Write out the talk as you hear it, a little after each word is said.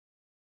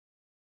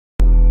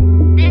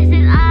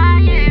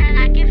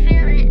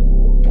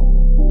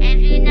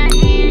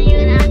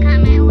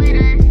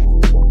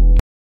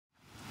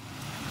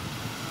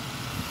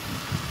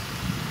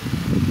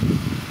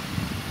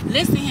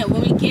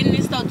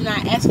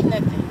ask you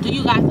nothing. Do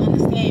you guys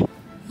understand?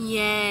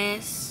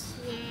 Yes.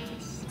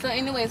 So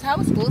anyways, how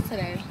was school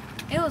today?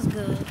 It was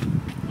good.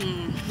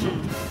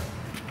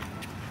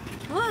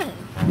 What?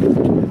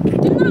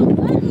 Do not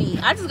let me.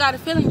 I just got a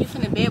feeling you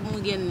finna bed when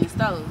we get in the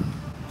stove.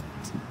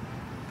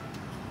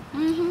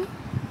 You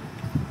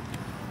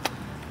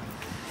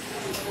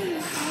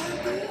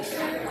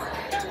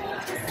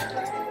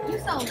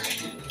so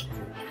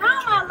how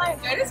am I like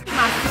girl? This be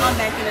my song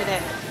back in the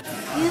day.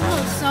 You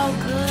look so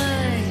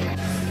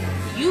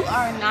good. You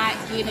are not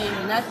getting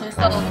nothing,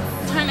 so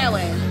turn that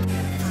way.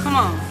 Come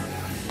on.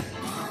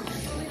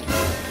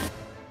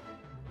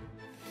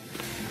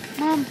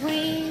 Mom,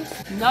 please.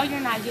 No,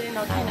 you're not getting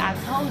no candy. I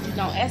told you,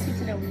 don't ask me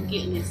to that when we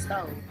get in this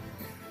stove.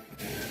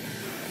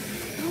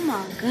 Oh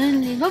my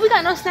goodness. But we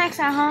got no snacks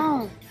at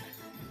home.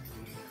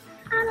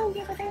 I don't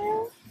give a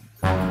damn.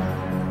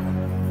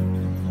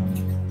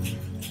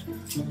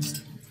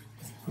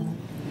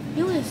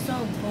 You is so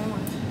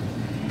boring.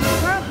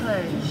 Girl,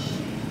 hush.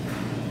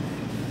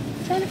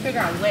 I'm trying to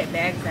figure out what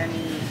bags I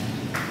need.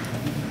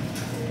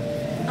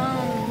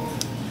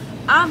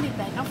 I'll be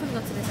back. I'm gonna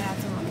go to the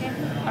bathroom, okay?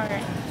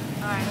 Alright.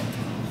 Alright.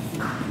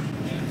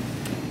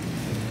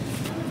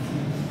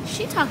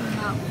 She talking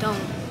about don't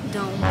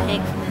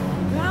beg for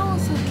nothing. Girl, I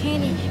want some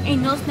candy.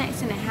 Ain't no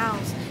snacks in the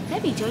house.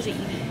 That be JoJo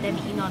eating. That be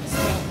eating all the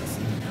snacks.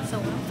 So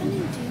what I'm gonna do,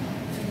 I'm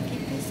gonna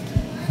get this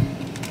candy.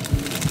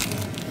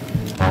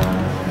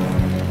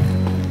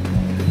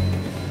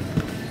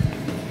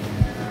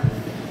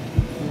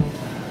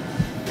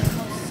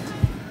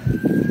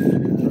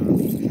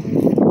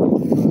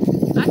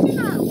 I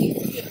cannot wait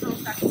to get home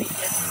so I can make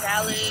this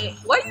salad.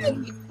 What you?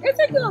 It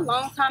took you a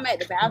long time at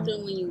the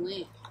bathroom when you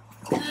went.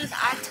 Cause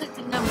I took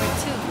the number 2.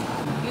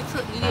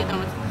 You did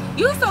number 2.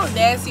 You was so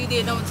nasty. You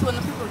did number 2 in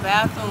the people's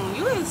bathroom.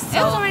 You is so.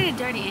 It was already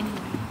dirty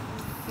anyway.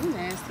 You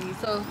nasty.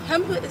 So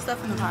help me put this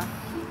stuff in the car.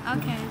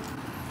 Okay.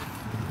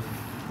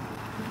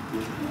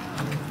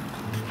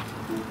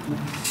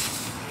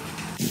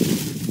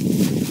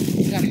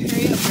 You gotta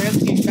hurry up, girl.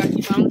 You gotta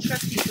keep on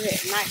trust people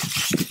at night.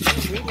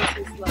 You're moving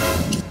too slow.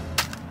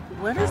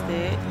 What is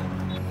that?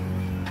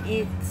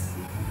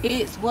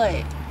 It's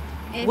what?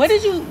 What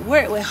did you?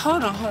 Wait,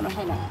 hold on.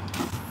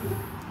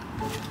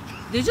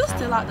 Did you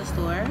steal out the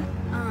store?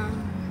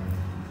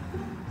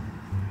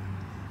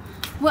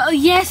 Well,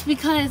 yes,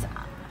 because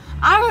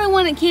I really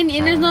wanted candy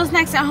and there's no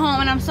snacks at home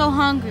and I'm so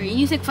hungry and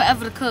you take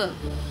forever to cook.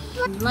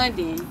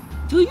 London,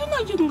 do you know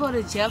you can go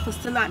to jail for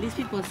stealing out these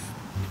people's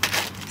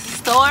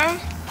store?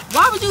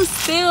 Why would you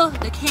steal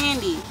the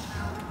candy?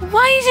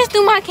 Why you just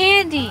do my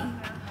candy?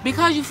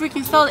 Because you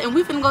freaking stole it and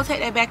we finna go take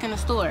that back in the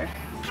store.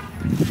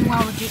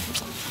 Why would you?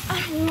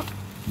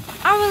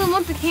 I really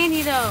want the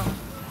candy though.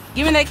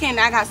 Give me that candy.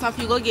 I got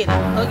something for you. Go get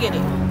it. Go get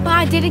it. But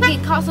I didn't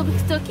get caught so we can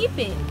still keep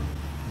it.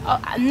 Oh,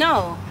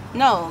 no.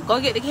 Go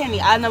get the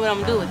candy. I know what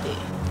I'm gonna do with it.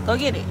 Go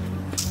get it.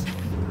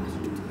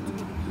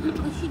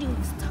 All she do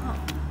is talk.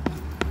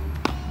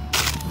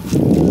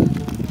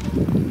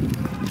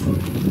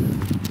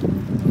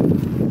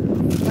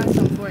 Got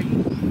something for you.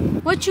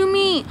 What you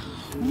mean?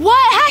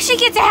 What? How she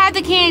get to have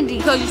the candy?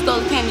 Because you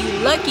stole the candy. You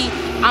lucky.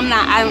 I'm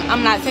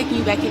not taking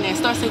you back in that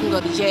store so you can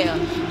go to jail.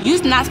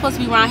 You're not supposed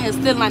to be around here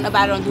stealing like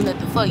nobody don't do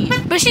nothing for you.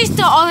 But she's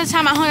still all the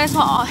time at home. That's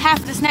why half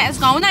of the snacks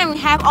gone. We're not even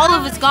half. All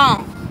of it's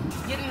gone.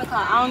 Get in the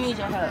car. I don't need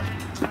your help.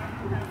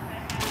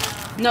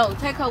 No,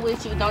 take her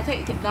with you. Don't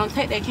take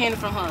that candy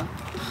from her.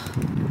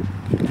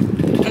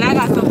 And I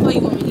got something for you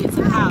when we get to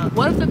the house.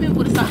 What if the people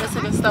would have stopped us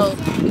in the stove?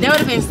 That would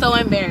have been so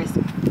embarrassing.